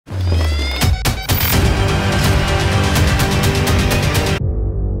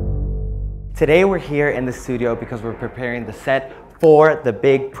Today we're here in the studio because we're preparing the set for the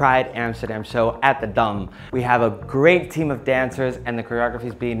big Pride Amsterdam show at the Dam. We have a great team of dancers and the choreography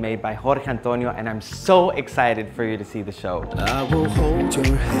is being made by Jorge Antonio, and I'm so excited for you to see the show. I will hold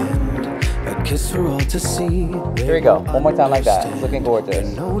your hand, a kiss for all to see. Here we go, one more time like that. It's looking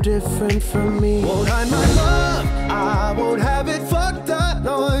gorgeous. No different from me. Won't hide my love, I won't have it fucked up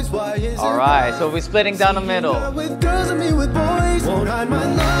noise. Why is all right, so we're splitting down the middle. With girls and me with boys. Won't hide my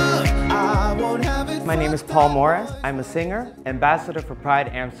love, I won't have it. My name is Paul Morris. I'm a singer, ambassador for Pride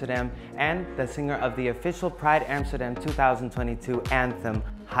Amsterdam, and the singer of the official Pride Amsterdam 2022 anthem,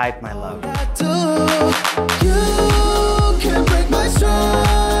 Hide My Love. You can't break my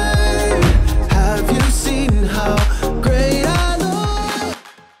stride. Have you seen how great I look?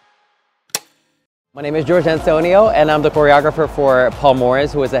 My name is Jorge Antonio and I'm the choreographer for Paul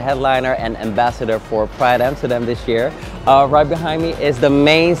Morris, who is a headliner and ambassador for Pride Amsterdam this year. Right behind me is the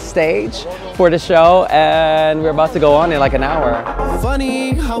main stage for the show, and we're about to go on in like an hour.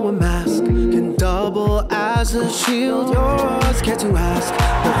 Funny how a mask can double as a shield. You're scared to ask,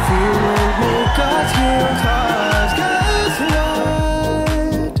 but fear won't make us heal. 'Cause guess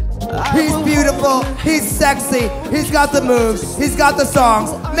what? He's beautiful, he's sexy, he's got the moves, he's got the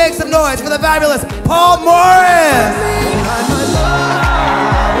songs. Make some noise for the fabulous Paul Morris!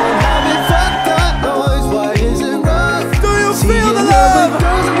 Feel the love!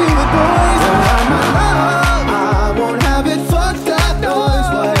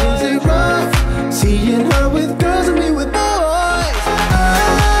 Seeing her with girls and me with boys. I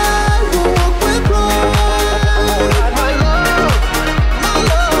will walk with pride. My love, my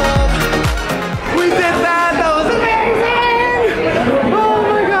love. We did that! That was amazing! Oh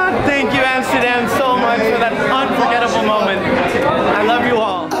my God! Thank you, Amsterdam, so much for that unforgettable moment. I love you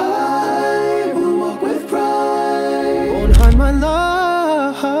all. I will walk with pride. Won't hide my love.